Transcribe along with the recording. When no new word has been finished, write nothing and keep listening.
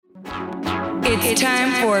It's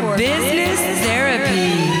time for business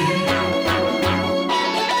therapy.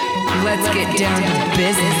 Let's get down to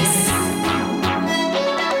business.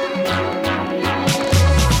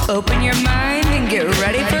 Open your mind and get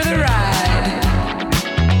ready for the ride.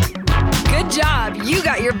 Good job. You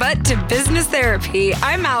got your butt to business therapy.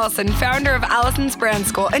 I'm Allison, founder of Allison's Brand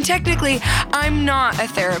School, and technically, I'm not a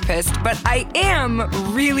therapist, but I am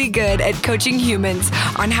really good at coaching humans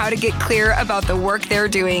on how to get clear about the work they're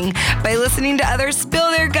doing. By listening to others spill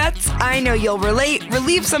their guts, I know you'll relate,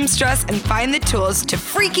 relieve some stress, and find the tools to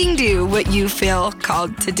freaking do what you feel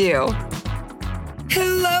called to do.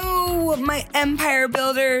 Hello, my empire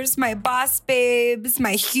builders, my boss babes,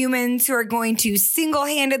 my humans who are going to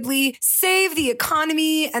single-handedly save the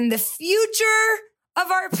economy and the future of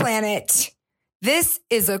our planet. This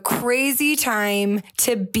is a crazy time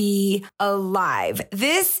to be alive.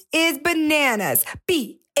 This is bananas.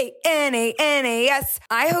 B-A-N-A-N-A-S.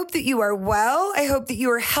 I hope that you are well. I hope that you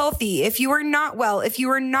are healthy. If you are not well, if you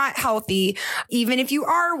are not healthy, even if you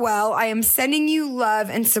are well, I am sending you love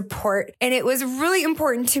and support. And it was really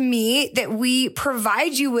important to me that we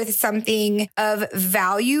provide you with something of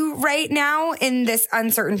value right now in this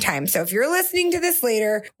uncertain time. So if you're listening to this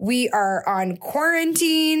later, we are on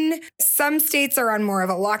quarantine. Some states are on more of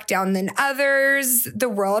a lockdown than others. The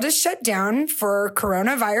world is shut down for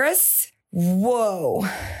coronavirus. Whoa,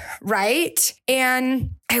 right?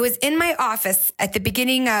 And I was in my office at the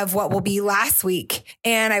beginning of what will be last week,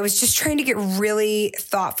 and I was just trying to get really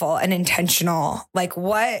thoughtful and intentional. Like,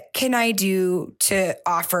 what can I do to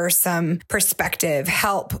offer some perspective,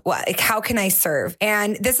 help? How can I serve?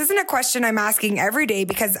 And this isn't a question I'm asking every day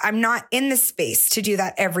because I'm not in the space to do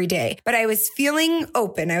that every day. But I was feeling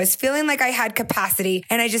open. I was feeling like I had capacity,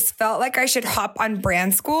 and I just felt like I should hop on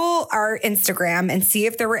Brand School, our Instagram, and see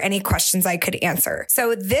if there were any questions I could answer.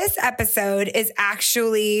 So this episode is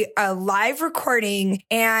actually a live recording,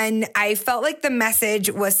 and I felt like the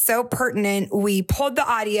message was so pertinent. We pulled the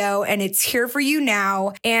audio and it's here for you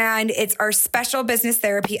now. And it's our special business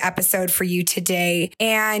therapy episode for you today.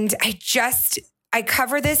 And I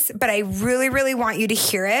cover this, but I really, really want you to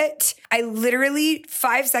hear it. I literally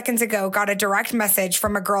 5 seconds ago got a direct message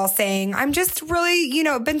from a girl saying, I'm just really,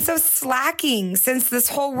 been so slacking since this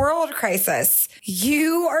whole world crisis.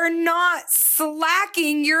 You are not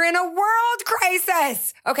slacking. You're in a world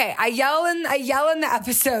crisis. Okay. I yell in the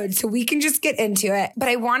episode so we can just get into it. But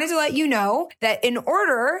I wanted to let you know that in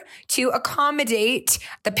order to accommodate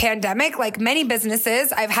the pandemic, like many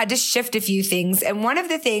businesses, I've had to shift a few things. And one of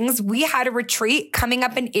the things, we had a retreat coming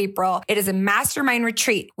up in April. It is a mastermind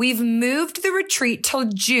retreat. We've moved the retreat till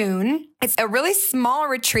June. It's a really small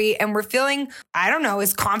retreat, and we're feeling,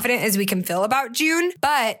 as confident as we can feel about June.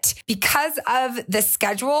 But because of the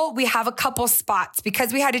schedule, we have a couple spots.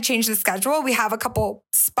 Because we had to change the schedule, we have a couple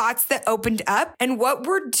spots that opened up. And what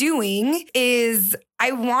we're doing is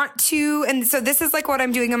and so this is like what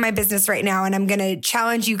I'm doing in my business right now. And I'm going to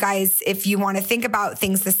challenge you guys if you want to think about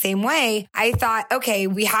things the same way. I thought, okay,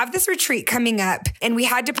 we have this retreat coming up and we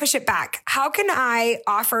had to push it back. How can I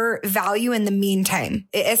offer value in the meantime,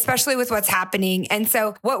 especially with what's happening? And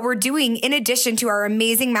so what we're doing, in addition to our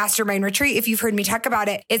amazing mastermind retreat, if you've heard me talk about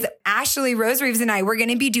it, is Ashley Rose Reeves and I, we're going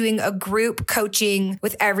to be doing a group coaching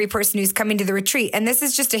with every person who's coming to the retreat. And this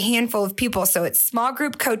is just a handful of people. So it's small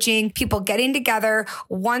group coaching, people getting together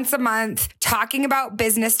once a month, talking about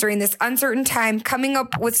business during this uncertain time, coming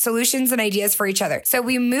up with solutions and ideas for each other. So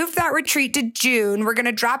we moved that retreat to June. We're going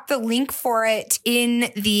to drop the link for it in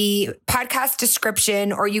the podcast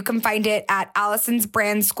description, or you can find it at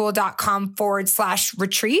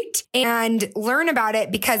allisonsbrandschool.com/retreat and learn about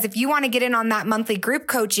it. Because if you want to get in on that monthly group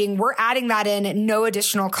coaching, we're adding that in at no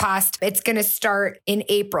additional cost. It's going to start in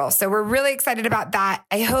April. So we're really excited about that.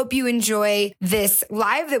 I hope you enjoy this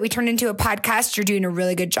live that we turned into a podcast. You're doing a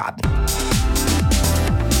really good job.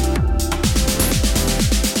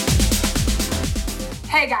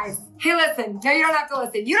 Hey guys. Hey, listen. No, you don't have to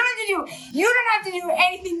listen. You don't have to do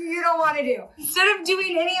anything you don't want to do. Instead of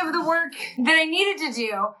doing any of the work that I needed to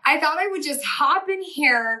do, I thought I would just hop in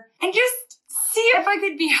here and just see if I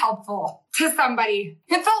could be helpful to somebody.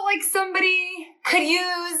 It felt like somebody could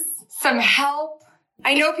use some help.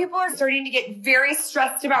 I know people are starting to get very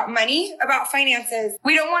stressed about money, about finances.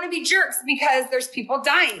 We don't want to be jerks because there's people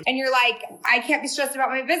dying. And you're like, I can't be stressed about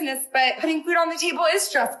my business, but putting food on the table is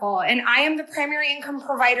stressful. And I am the primary income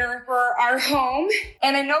provider for our home.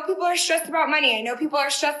 And I know people are stressed about money. I know people are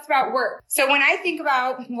stressed about work. So when I think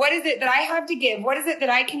about what is it that I have to give, what is it that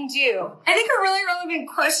I can do? I think a really relevant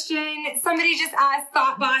question, somebody just asked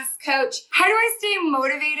Thought Boss Coach, how do I stay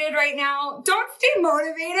motivated right now? Don't stay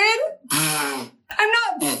motivated.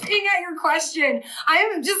 I'm not picking at your question.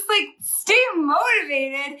 I'm just like, stay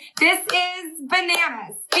motivated. This is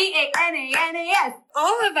bananas. BANANAS.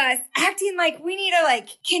 All of us acting like we need to like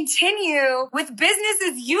continue with business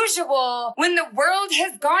as usual when the world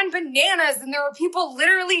has gone bananas and there are people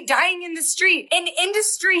literally dying in the street and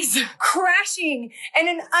industries crashing and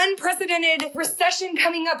an unprecedented recession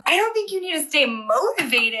coming up. I don't think you need to stay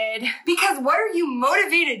motivated because what are you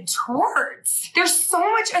motivated towards? There's so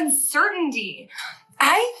much uncertainty.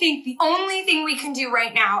 I think the only thing we can do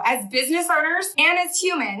right now as business owners and as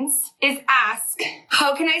humans is ask,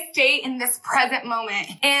 how can I stay in this present moment?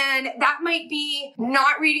 And that might be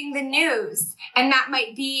not reading the news. And that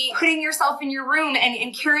might be putting yourself in your room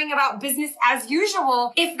and caring about business as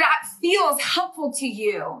usual if that feels helpful to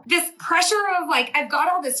you. This pressure of like, I've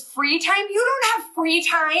got all this free time. You don't have free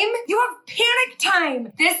time. You have panic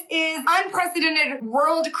time. This is unprecedented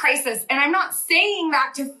world crisis. And I'm not saying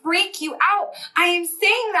that to freak you out. I am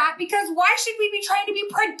saying that because why should we be trying to be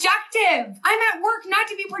productive? I'm at work not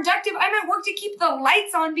to be productive. I'm at work to keep the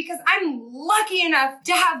lights on because I'm lucky enough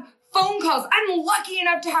to have phone calls. I'm lucky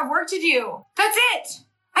enough to have work to do. That's it.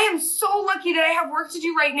 I am so lucky that I have work to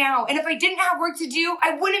do right now. And if I didn't have work to do,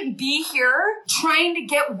 I wouldn't be here trying to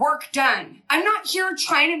get work done. I'm not here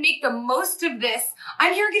trying to make the most of this.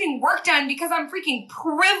 I'm here getting work done because I'm freaking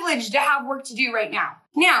privileged to have work to do right now.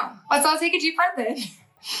 Now, let's all take a deep breath in.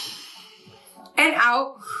 And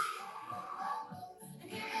out.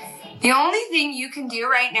 The only thing you can do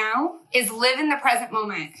right now is live in the present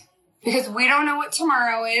moment because we don't know what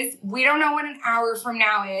tomorrow is. We don't know what an hour from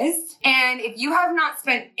now is. And if you have not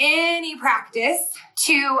spent any practice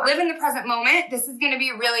to live in the present moment, this is going to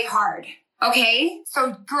be really hard. Okay?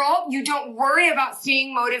 So girl, you don't worry about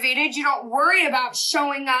staying motivated. You don't worry about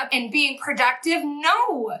showing up and being productive.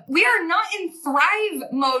 No, we are not in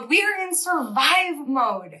thrive mode. We are in survive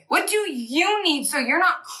mode. What do you need so you're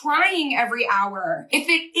not crying every hour? If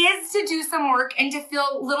it is to do some work and to feel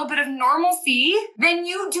a little bit of normalcy, then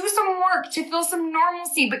you do some work to feel some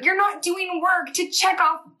normalcy, but you're not doing work to check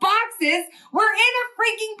off boxes. We're in a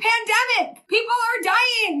freaking pandemic. People are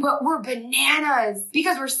dying, but we're bananas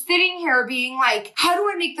because we're sitting here being like, how do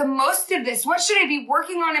I make the most of this? What should I be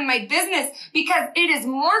working on in my business? Because it is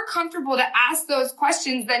more comfortable to ask those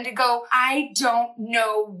questions than to go, I don't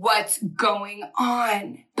know what's going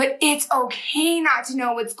on. But it's okay not to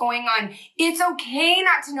know what's going on. It's okay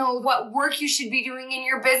not to know what work you should be doing in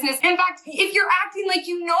your business. In fact, if you're acting like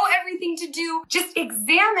you know everything to do, just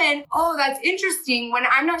examine, oh, that's interesting. When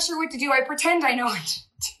I'm not sure what to do, I pretend I know what to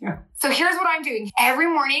do. So here's what I'm doing.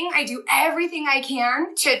 Every morning, I do everything I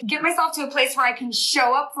can to get myself to a place where I can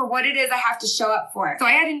show up for what it is I have to show up for. So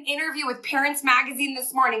I had an interview with Parents Magazine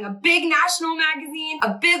this morning, a big national magazine,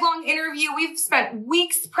 a big long interview we've spent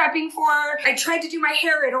weeks prepping for. I tried to do my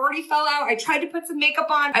hair. It already fell out. I tried to put some makeup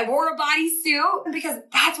on. I wore a bodysuit because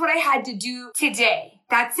that's what I had to do today.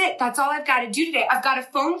 That's it. That's all I've got to do today. I've got a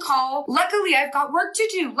phone call. Luckily, I've got work to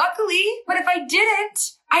do. Luckily. But if I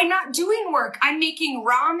didn't, I'm not doing work. I'm making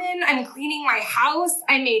ramen. I'm cleaning my house.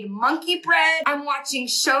 I made monkey bread. I'm watching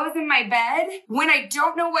shows in my bed. When I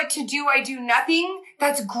don't know what to do, I do nothing.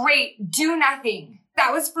 That's great. Do nothing.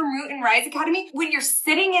 That was from Root and Rise Academy. When you're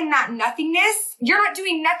sitting in that nothingness, you're not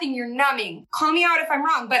doing nothing. You're numbing. Call me out if I'm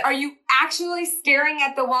wrong, but are you actually staring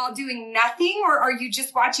at the wall doing nothing? Or are you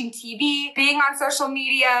just watching TV, being on social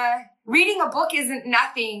media? Reading a book isn't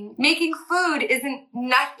nothing. Making food isn't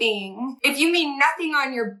nothing. If you mean nothing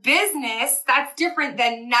on your business, that's different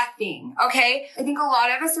than nothing, okay? I think a lot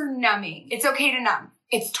of us are numbing. It's okay to numb.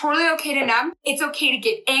 It's totally okay to numb. It's okay to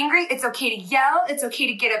get angry. It's okay to yell. It's okay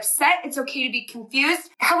to get upset. It's okay to be confused.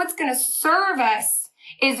 How it's going to serve us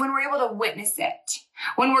is when we're able to witness it,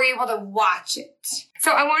 when we're able to watch it.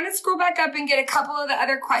 So I want to scroll back up and get a couple of the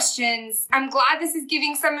other questions. I'm glad this is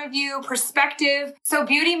giving some of you perspective. So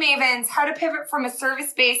Beauty Mavens, how to pivot from a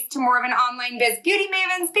service-based to more of an online biz. Beauty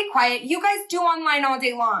Mavens, be quiet. You guys do online all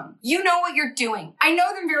day long. You know what you're doing. I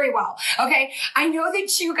know them very well, okay? I know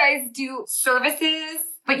that you guys do services,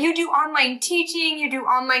 but you do online teaching, you do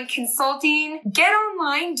online consulting. Get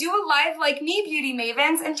online, do a live like me, Beauty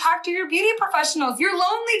Mavens, and talk to your beauty professionals. You're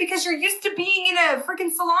lonely because you're used to being in a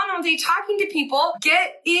freaking salon all day talking to people.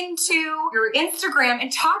 Get into your Instagram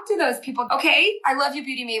and talk to those people, okay? I love you,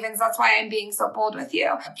 Beauty Mavens. That's why I'm being so bold with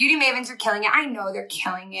you. Beauty Mavens are killing it. I know they're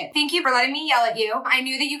killing it. Thank you for letting me yell at you. I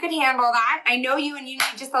knew that you could handle that. I know you, and you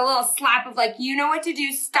need just a little slap of like, you know what to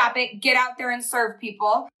do. Stop it. Get out there and serve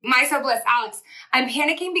people. My So Bliss, Alex, I'm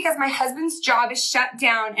panicking panicking because my husband's job is shut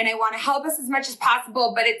down and I want to help us as much as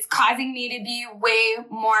possible, but it's causing me to be way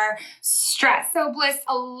more stressed. So Bliss,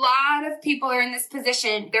 a lot of people are in this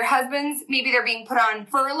position. Their husbands, maybe they're being put on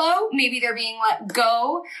furlough. Maybe they're being let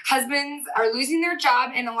go. Husbands are losing their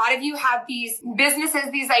job. And a lot of you have these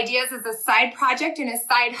businesses, these ideas as a side project and a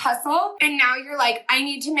side hustle. And now you're like, I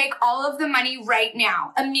need to make all of the money right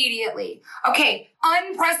now, immediately. Okay.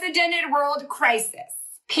 Unprecedented world crisis.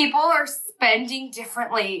 People are spending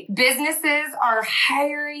differently. Businesses are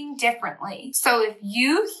hiring differently. So if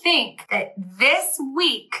you think that this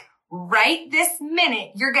week, right this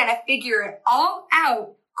minute, you're going to figure it all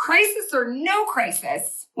out, crisis or no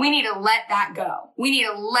crisis, we need to let that go. We need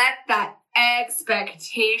to let that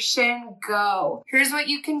expectation go. Here's what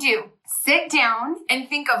you can do. Sit down and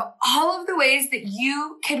think of all of the ways that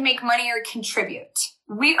you can make money or contribute.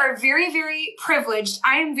 We are very, very privileged.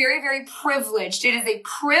 I am very, very privileged. It is a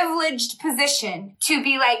privileged position to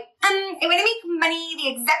be like, I want to make money the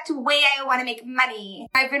exact way I want to make money.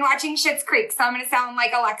 I've been watching Schitt's Creek, so I'm going to sound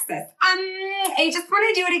like Alexis. I just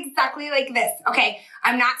want to do it exactly like this. Okay,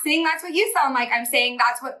 I'm not saying that's what you sound like. I'm saying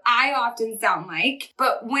that's what I often sound like.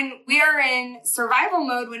 But when we are in survival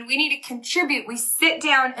mode, when we need to contribute, we sit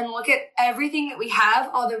down and look at everything that we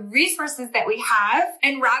have, all the resources that we have.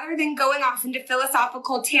 And rather than going off into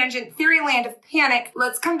philosophical tangent theory land of panic,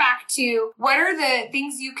 let's come back to what are the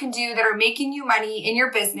things you can do that are making you money in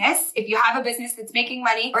your business. If you have a business that's making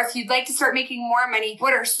money, or if you'd like to start making more money,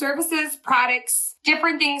 what are services, products,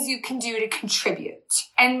 different things you can do to contribute?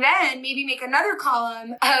 And then maybe make another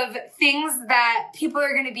column of things that people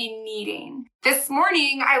are going to be needing. This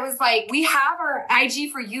morning, I was like, we have our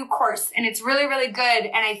IG for You course, and it's really, really good.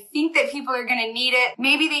 And I think that people are going to need it.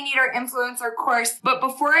 Maybe they need our influencer course. But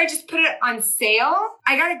before I just put it on sale,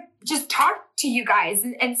 I got to just talk to you guys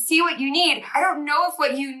and see what you need. I don't know if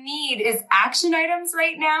what you need is action items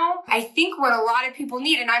right now. I think what a lot of people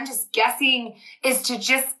need, and I'm just guessing, is to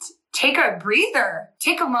just take a breather,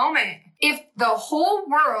 take a moment. If the whole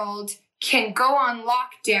world can go on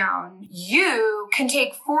lockdown, you can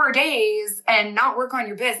take 4 days and not work on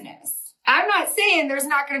your business. I'm not saying there's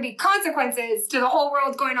not going to be consequences to the whole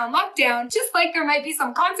world going on lockdown, just like there might be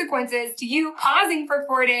some consequences to you pausing for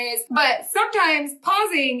 4 days, but sometimes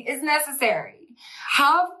pausing is necessary.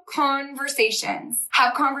 Have conversations.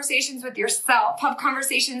 Have conversations with yourself. Have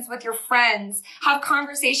conversations with your friends. Have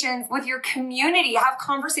conversations with your community. Have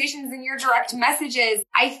conversations in your direct messages.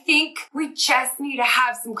 I think we just need to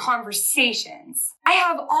have some conversations. I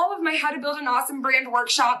have all of my How to Build an Awesome Brand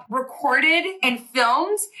workshop recorded and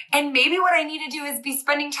filmed. And maybe what I need to do is be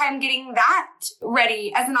spending time getting that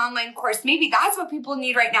ready as an online course. Maybe that's what people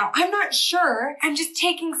need right now. I'm not sure. I'm just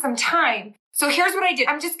taking some time. So here's what I did.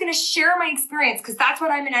 I'm just going to share my experience because that's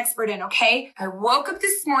what I'm an expert in, okay? I woke up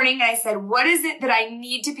this morning and I said, what is it that I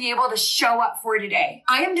need to be able to show up for today?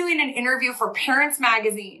 I am doing an interview for Parents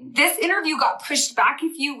Magazine. This interview got pushed back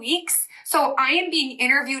a few weeks. So I am being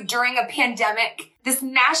interviewed during a pandemic. This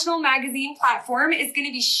national magazine platform is going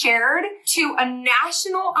to be shared to a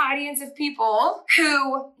national audience of people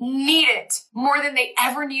who need it more than they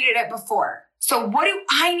ever needed it before. So what do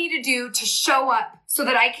I need to do to show up so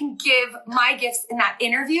that I can give my gifts in that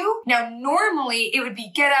interview? Now, normally it would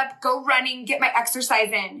be get up, go running, get my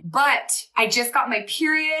exercise in. But I just got my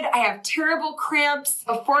period. I have terrible cramps.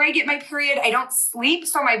 Before I get my period, I don't sleep.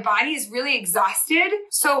 So my body is really exhausted.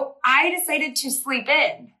 So I decided to sleep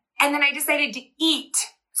in. And then I decided to eat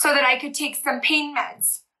so that I could take some pain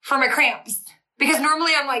meds for my cramps. Because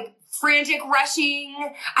normally I'm like, frantic rushing.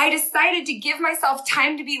 I decided to give myself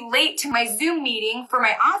time to be late to my Zoom meeting for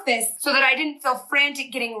my office so that I didn't feel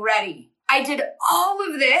frantic getting ready. I did all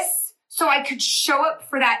of this so I could show up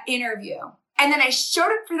for that interview. And then I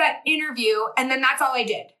showed up for that interview, and then that's all I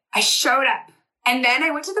did. I showed up. And then I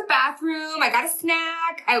went to the bathroom. I got a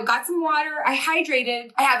snack. I got some water. I hydrated.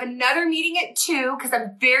 I have another meeting at 2 because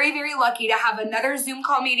I'm very, very lucky to have another Zoom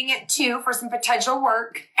call meeting at 2 for some potential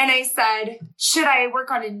work. And I said, should I work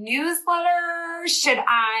on a newsletter? Should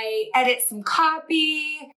I edit some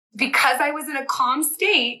copy? Because I was in a calm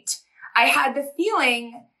state, I had the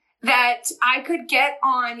feeling that I could get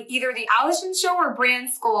on either the Allison Show or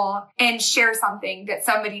Brand School and share something that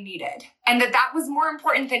somebody needed. And that was more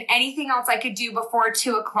important than anything else I could do before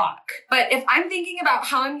 2:00. But if I'm thinking about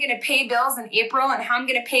how I'm going to pay bills in April and how I'm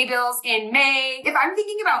going to pay bills in May, if I'm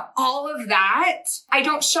thinking about all of that, I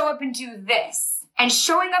don't show up and do this. And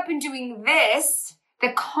showing up and doing this,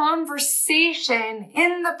 the conversation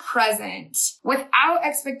in the present, without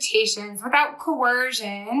expectations, without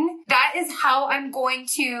coercion, that is how I'm going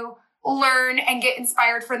to learn and get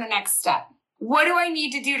inspired for the next step. What do I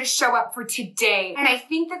need to do to show up for today? And I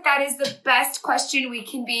think that is the best question we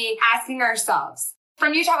can be asking ourselves.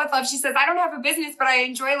 From Utah with Love, she says, I don't have a business, but I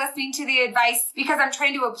enjoy listening to the advice because I'm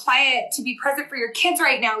trying to apply it to be present for your kids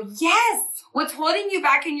right now. Yes. What's holding you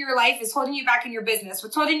back in your life is holding you back in your business.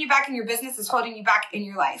 What's holding you back in your business is holding you back in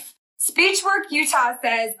your life. Speechwork Utah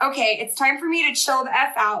says, okay, it's time for me to chill the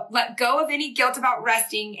F out, let go of any guilt about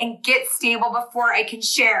resting, and get stable before I can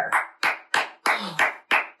share.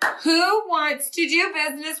 Who wants to do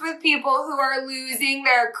business with people who are losing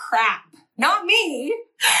their crap? Not me.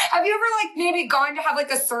 Have you ever maybe gone to have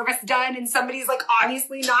a service done and somebody's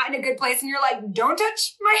obviously not in a good place and you're like, don't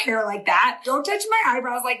touch my hair like that. Don't touch my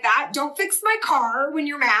eyebrows like that. Don't fix my car when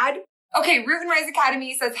you're mad. Okay, Root and Rise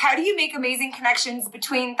Academy says, how do you make amazing connections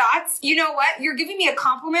between thoughts? You know what? You're giving me a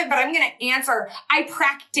compliment, but I'm going to answer. I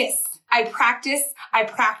practice. I practice. I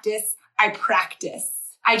practice. I practice.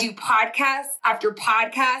 I do podcast after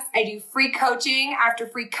podcast. I do free coaching after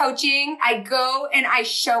free coaching. I go and I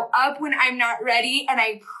show up when I'm not ready and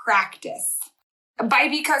I practice.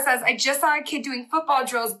 Bybiko says, I just saw a kid doing football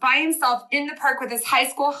drills by himself in the park with his high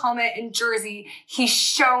school helmet and jersey. He's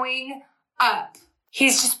showing up.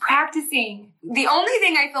 He's just practicing. The only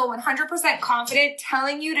thing I feel 100% confident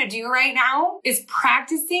telling you to do right now is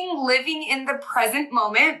practicing living in the present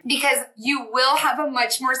moment, because you will have a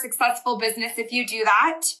much more successful business if you do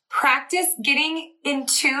that. Practice getting in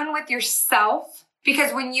tune with yourself,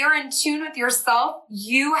 because when you're in tune with yourself,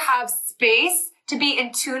 you have space to be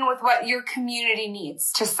in tune with what your community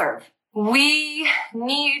needs to serve. We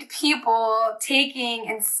need people taking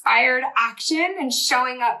inspired action and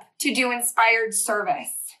showing up to do inspired service.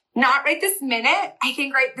 Not right this minute. I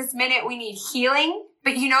think right this minute we need healing.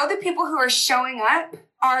 But the people who are showing up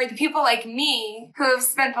are the people like me who have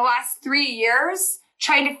spent the last 3 years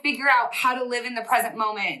trying to figure out how to live in the present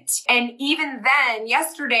moment. And even then,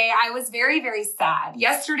 yesterday, I was very, very sad.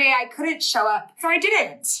 Yesterday, I couldn't show up, so I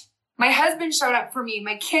didn't. My husband showed up for me.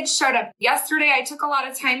 My kids showed up. Yesterday, I took a lot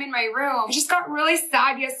of time in my room. I just got really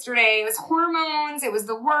sad yesterday. It was hormones. It was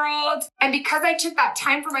the world. And because I took that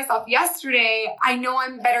time for myself yesterday, I know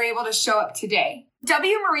I'm better able to show up today.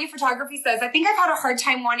 W. Marie Photography says, I think I've had a hard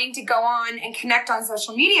time wanting to go on and connect on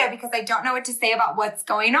social media because I don't know what to say about what's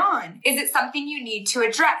going on. Is it something you need to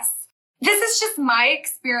address? This is just my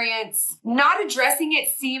experience. Not addressing it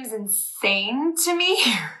seems insane to me.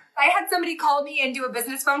 I had somebody call me and do a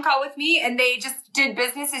business phone call with me, and they just did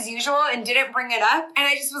business as usual and didn't bring it up. And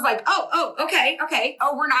I just was like, okay.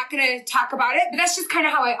 Oh, we're not going to talk about it. But that's just kind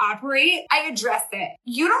of how I operate. I address it.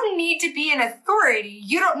 You don't need to be an authority.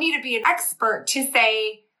 You don't need to be an expert to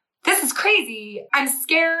say, this is crazy. I'm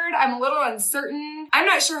scared. I'm a little uncertain. I'm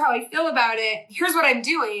not sure how I feel about it. Here's what I'm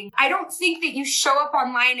doing. I don't think that you show up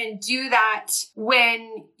online and do that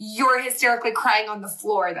when you're hysterically crying on the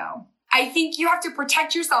floor, though. I think you have to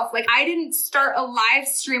protect yourself. I didn't start a live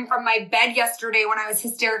stream from my bed yesterday when I was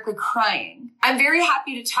hysterically crying. I'm very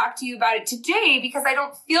happy to talk to you about it today because I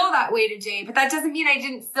don't feel that way today, but that doesn't mean I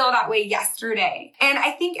didn't feel that way yesterday. And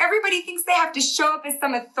I think everybody thinks they have to show up as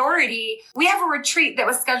some authority. We have a retreat that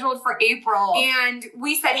was scheduled for April, and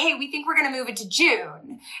we said, hey, we think we're going to move it to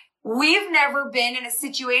June. We've never been in a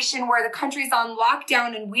situation where the country's on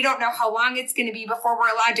lockdown and we don't know how long it's going to be before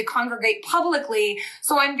we're allowed to congregate publicly.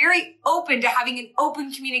 So I'm very open to having an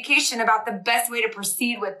open communication about the best way to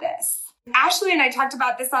proceed with this. Ashley and I talked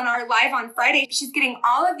about this on our live on Friday. She's getting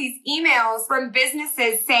all of these emails from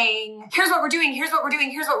businesses saying, here's what we're doing, here's what we're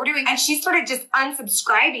doing, here's what we're doing. And she started just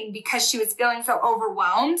unsubscribing because she was feeling so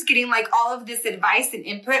overwhelmed, getting all of this advice and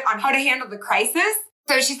input on how to handle the crisis.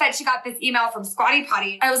 So she said she got this email from Squatty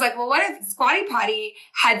Potty. I was like, well, what if Squatty Potty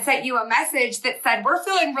had sent you a message that said, we're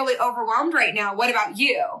feeling really overwhelmed right now. What about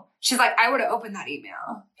you? She's like, I would have opened that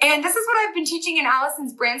email. And this is what I've been teaching in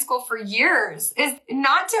Allison's brand school for years, is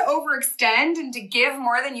not to overextend and to give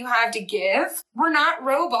more than you have to give. We're not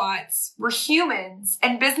robots. We're humans.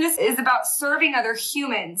 And business is about serving other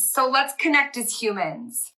humans. So let's connect as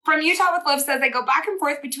humans. From Utah with Love says, I go back and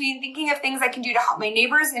forth between thinking of things I can do to help my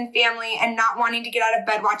neighbors and family and not wanting to get out of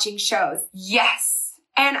bed watching shows. Yes.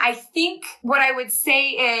 And I think what I would say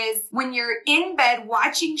is when you're in bed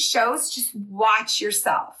watching shows, just watch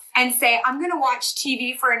yourself and say, I'm going to watch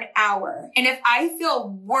TV for an hour. And if I feel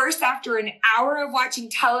worse after an hour of watching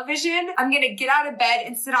television, I'm going to get out of bed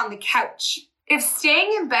and sit on the couch. If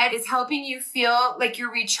staying in bed is helping you feel like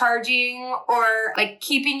you're recharging or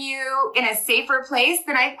keeping you in a safer place,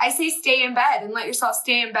 then I say stay in bed and let yourself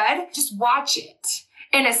stay in bed. Just watch it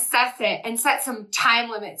and assess it and set some time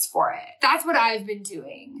limits for it. That's what I've been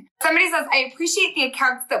doing. Somebody says, I appreciate the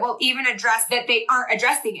accounts that will even address that they aren't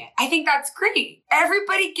addressing it. I think that's great.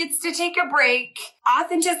 Everybody gets to take a break.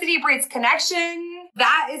 Authenticity breeds connection.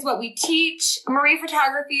 That is what we teach. Marie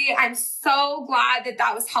Photography, I'm so glad that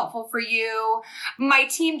that was helpful for you. My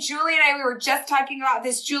team, Julie and I, we were just talking about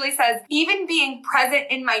this. Julie says, even being present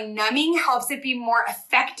in my numbing helps it be more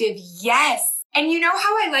effective. Yes. And you know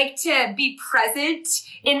how I like to be present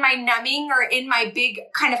in my numbing or in my big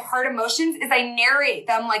kind of hard emotions is I narrate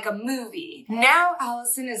them like a movie. Now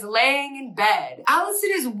Allison is laying in bed.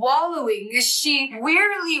 Allison is wallowing as she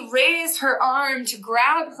wearily raised her arm to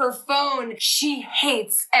grab her phone. She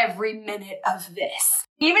hates every minute of this.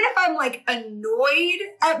 Even if I'm like annoyed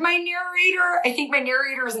at my narrator, I think my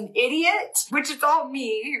narrator is an idiot, which is all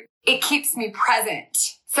me. It keeps me present.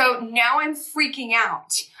 So now I'm freaking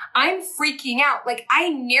out. Like I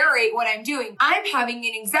narrate what I'm doing. I'm having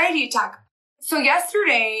an anxiety attack. So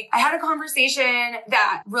yesterday I had a conversation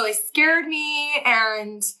that really scared me,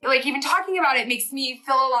 and like even talking about it makes me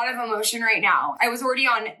feel a lot of emotion right now. I was already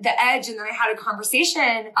on the edge, and then I had a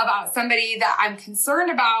conversation about somebody that I'm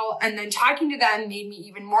concerned about, and then talking to them made me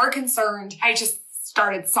even more concerned. I just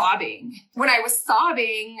started sobbing. When I was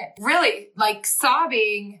sobbing, really like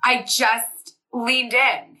sobbing, I just leaned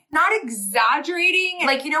in. Not exaggerating.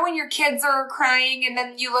 Like, you know, when your kids are crying and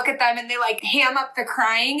then you look at them and they like ham up the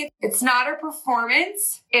crying. It's not a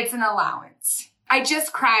performance. It's an allowance. I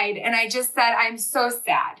just cried and I just said, I'm so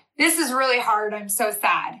sad. This is really hard. I'm so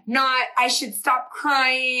sad. Not, I should stop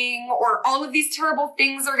crying or all of these terrible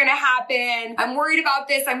things are going to happen. I'm worried about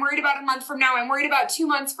this. I'm worried about a month from now. I'm worried about 2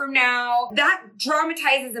 months from now. That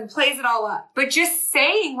dramatizes and plays it all up. But just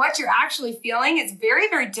saying what you're actually feeling is very,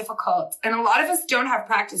 very difficult. And a lot of us don't have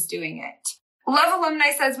practice doing it. Love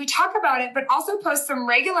Alumni says, we talk about it, but also post some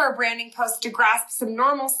regular branding posts to grasp some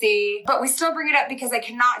normalcy. But we still bring it up because I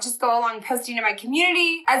cannot just go along posting to my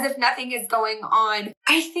community as if nothing is going on.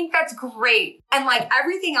 I think that's great. And like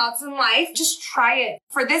everything else in life, just try it.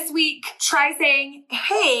 For this week, try saying,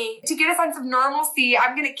 hey, to get a sense of normalcy,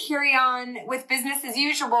 I'm going to carry on with business as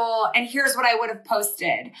usual. And here's what I would have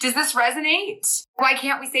posted. Does this resonate? Why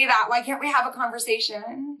can't we say that? Why can't we have a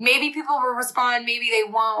conversation? Maybe people will respond. Maybe they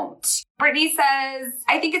won't. Brittany says,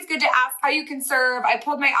 I think it's good to ask how you can serve. I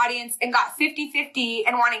pulled my audience and got 50-50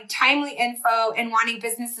 and wanting timely info and wanting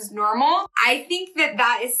business as normal. I think that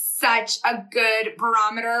that is such a good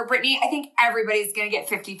barometer, Brittany. I think everybody's going to get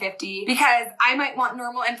 50-50 because I might want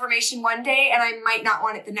normal information one day and I might not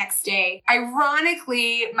want it the next day.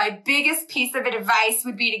 Ironically, my biggest piece of advice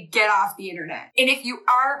would be to get off the internet. And if you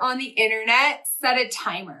are on the internet, set a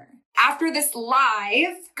timer. After this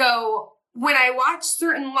live, go, when I watch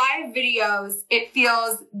certain live videos, it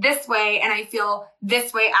feels this way and I feel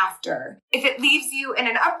this way after. If it leaves you in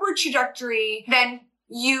an upward trajectory, then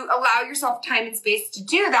you allow yourself time and space to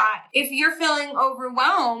do that. If you're feeling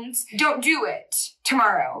overwhelmed, don't do it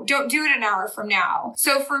tomorrow. Don't do it an hour from now.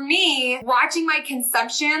 So for me, watching my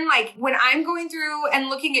consumption, like when I'm going through and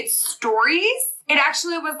looking at stories, it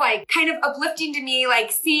actually was like kind of uplifting to me,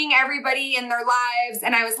 like seeing everybody in their lives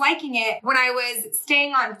and I was liking it. When I was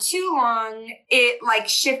staying on too long, it like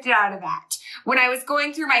shifted out of that. When I was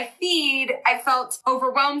going through my feed, I felt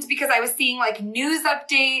overwhelmed because I was seeing like news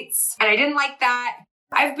updates and I didn't like that.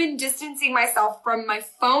 I've been distancing myself from my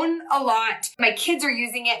phone a lot. My kids are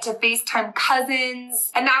using it to FaceTime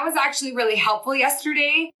cousins. And that was actually really helpful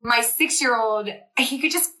yesterday. My 6-year-old, he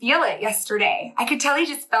could just feel it yesterday. I could tell he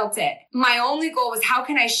just felt it. My only goal was how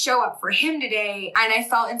can I show up for him today? And I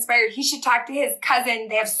felt inspired. He should talk to his cousin.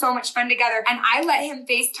 They have so much fun together. And I let him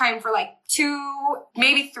FaceTime for like 2,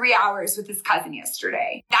 maybe 3 hours with his cousin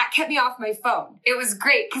yesterday. That kept me off my phone. It was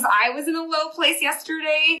great because I was in a low place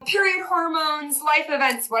yesterday. Period hormones, life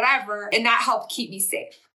events, whatever. And that helped keep me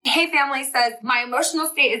safe. Hey Family says, my emotional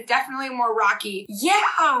state is definitely more rocky. Yeah,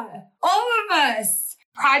 all of us.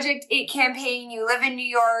 Project 8 campaign, you live in New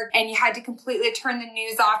York and you had to completely turn the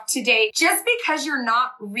news off today. Just because you're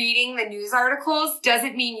not reading the news articles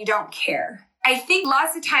doesn't mean you don't care. I think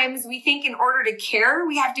lots of times we think in order to care,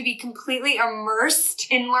 we have to be completely immersed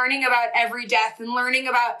in learning about every death and learning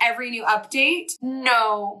about every new update.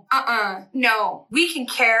 No, no. We can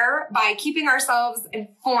care by keeping ourselves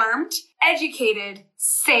informed, educated,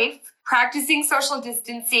 safe, practicing social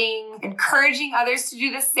distancing, encouraging others to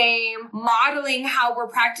do the same, modeling how we're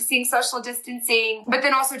practicing social distancing, but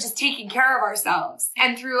then also just taking care of ourselves.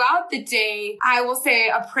 And throughout the day, I will say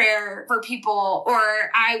a prayer for people or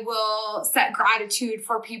I will set gratitude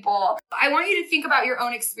for people. I want you to think about your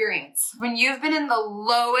own experience. When you've been in the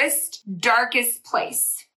lowest, darkest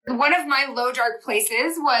place, One of my low dark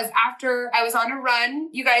places was after I was on a run.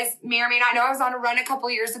 You guys may or may not know I was on a run a couple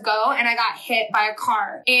years ago and I got hit by a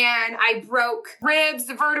car and I broke ribs,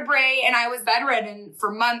 vertebrae, and I was bedridden for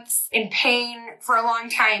months in pain for a long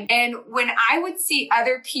time. And when I would see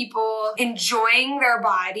other people enjoying their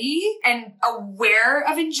body and aware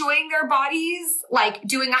of enjoying their bodies, like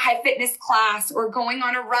doing a high fitness class or going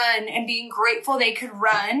on a run and being grateful they could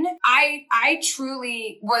run, I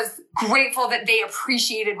truly was grateful that they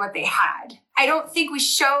appreciated what they had. I don't think we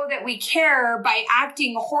show that we care by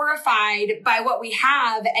acting horrified by what we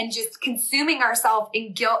have and just consuming ourselves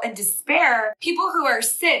in guilt and despair. People who are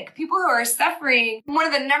sick, people who are suffering, one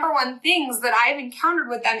of the number one things that I've encountered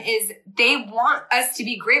with them is they want us to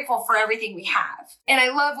be grateful for everything we have. And I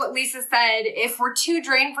love what Lisa said. If we're too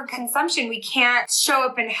drained from consumption, we can't show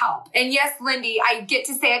up and help. And yes, Lindy, I get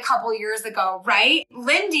to say a couple years ago, right?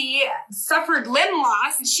 Lindy suffered limb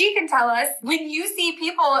loss. She can tell us when you see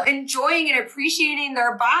people enjoying and appreciating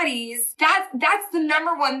their bodies, that's the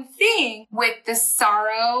number one thing. With the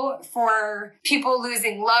sorrow for people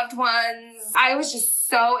losing loved ones, I was just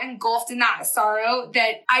so engulfed in that sorrow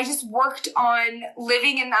that I just worked on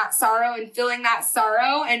living in that sorrow and feeling that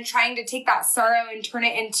sorrow and trying to take that sorrow and turn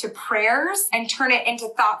it into prayers and turn it into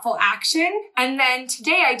thoughtful action. And then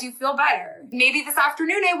today I do feel better. Maybe this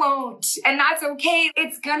afternoon I won't, and that's okay.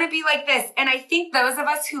 It's gonna be like this. And I think those of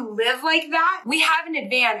us who live like that, we have an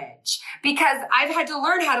advantage because I've had to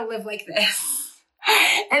learn how to live like this.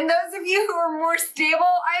 And those of you who are more stable,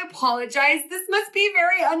 I apologize. This must be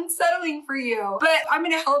very unsettling for you, but I'm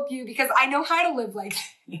going to help you because I know how to live like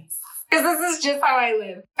this. Because this is just how I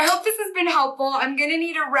live. I hope this has been helpful. I'm going to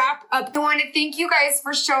need to wrap up. I want to thank you guys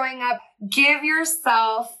for showing up. Give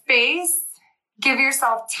yourself space. Give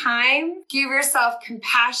yourself time. Give yourself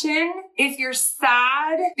compassion. If you're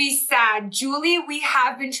sad, be sad. Julie, we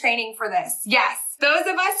have been training for this. Yes. Those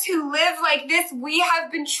of us who live like this, we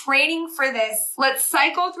have been training for this. Let's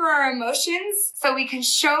cycle through our emotions so we can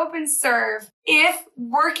show up and serve. If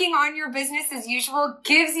working on your business as usual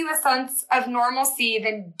gives you a sense of normalcy,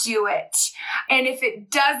 then do it. And if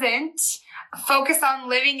it doesn't, focus on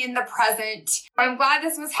living in the present. I'm glad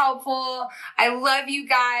this was helpful. I love you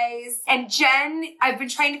guys. And Jen, I've been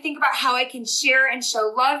trying to think about how I can share and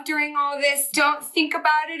show love during all this. Don't think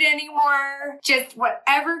about it anymore. Just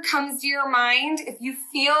whatever comes to your mind. If you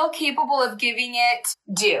feel capable of giving it,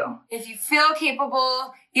 do. If you feel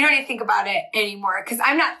capable, you don't need to think about it anymore because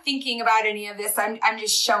I'm not thinking about any of this. I'm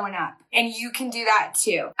just showing up. And you can do that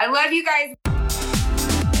too. I love you guys.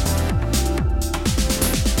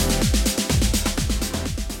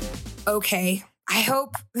 Okay. I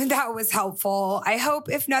hope that was helpful. I hope,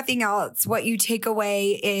 if nothing else, what you take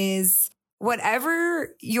away is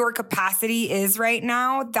whatever your capacity is right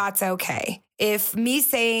now, that's okay. If me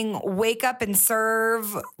saying, wake up and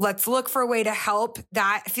serve, let's look for a way to help,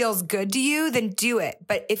 that feels good to you, then do it.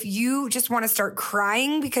 But if you just want to start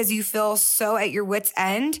crying because you feel so at your wit's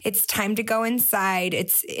end, it's time to go inside.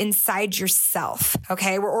 It's inside yourself.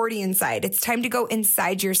 Okay. We're already inside. It's time to go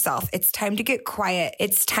inside yourself. It's time to get quiet.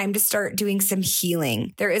 It's time to start doing some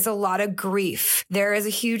healing. There is a lot of grief. There is a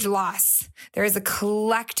huge loss. There is a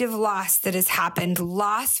collective loss that has happened.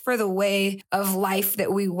 Loss for the way of life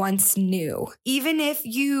that we once knew. Even if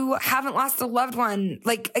you haven't lost a loved one,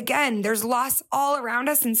 like, again, there's loss all around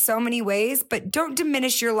us in so many ways, but don't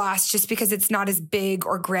diminish your loss just because it's not as big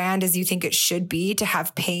or grand as you think it should be to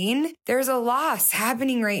have pain. There's a loss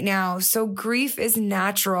happening right now. So grief is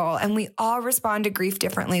natural and we all respond to grief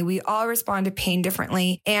differently. We all respond to pain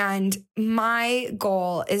differently. And my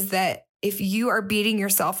goal is that if you are beating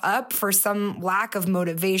yourself up for some lack of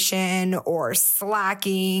motivation or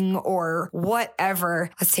slacking or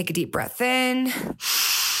whatever, let's take a deep breath in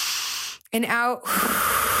and out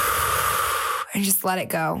and just let it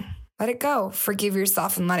go. Let it go. Forgive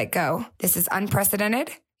yourself and let it go. This is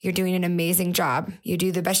unprecedented. You're doing an amazing job. You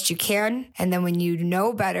do the best you can. And then when you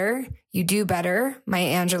know better, you do better,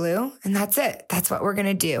 Maya Angelou. And that's it. That's what we're going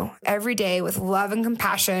to do every day with love and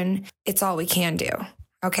compassion. It's all we can do.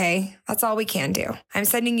 Okay, that's all we can do. I'm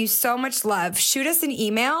sending you so much love. Shoot us an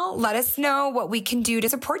email. Let us know what we can do to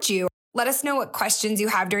support you. Let us know what questions you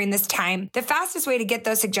have during this time. The fastest way to get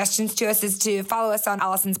those suggestions to us is to follow us on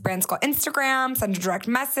Allison's Brand School Instagram, send a direct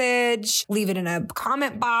message, leave it in a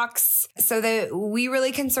comment box so that we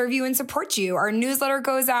really can serve you and support you. Our newsletter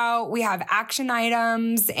goes out. We have action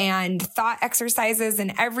items and thought exercises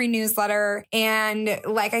in every newsletter. And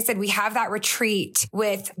like I said, we have that retreat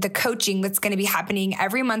with the coaching that's going to be happening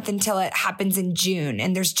every month until it happens in June.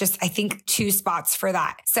 And there's just, I think, 2 spots for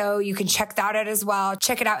that. So you can check that out as well.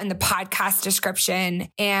 Check it out in the podcast podcast description.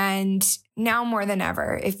 And now more than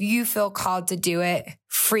ever, if you feel called to do it,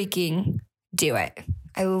 freaking do it.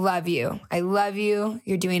 I love you. I love you.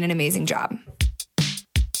 You're doing an amazing job.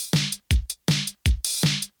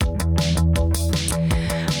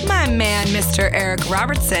 My man, Mr. Eric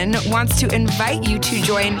Robertson, wants to invite you to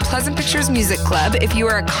join Pleasant Pictures Music Club. If you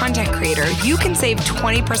are a content creator, you can save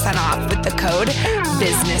 20% off with the code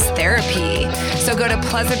Business Therapy. So go to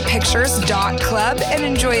pleasantpictures.club and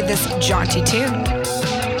enjoy this jaunty tune.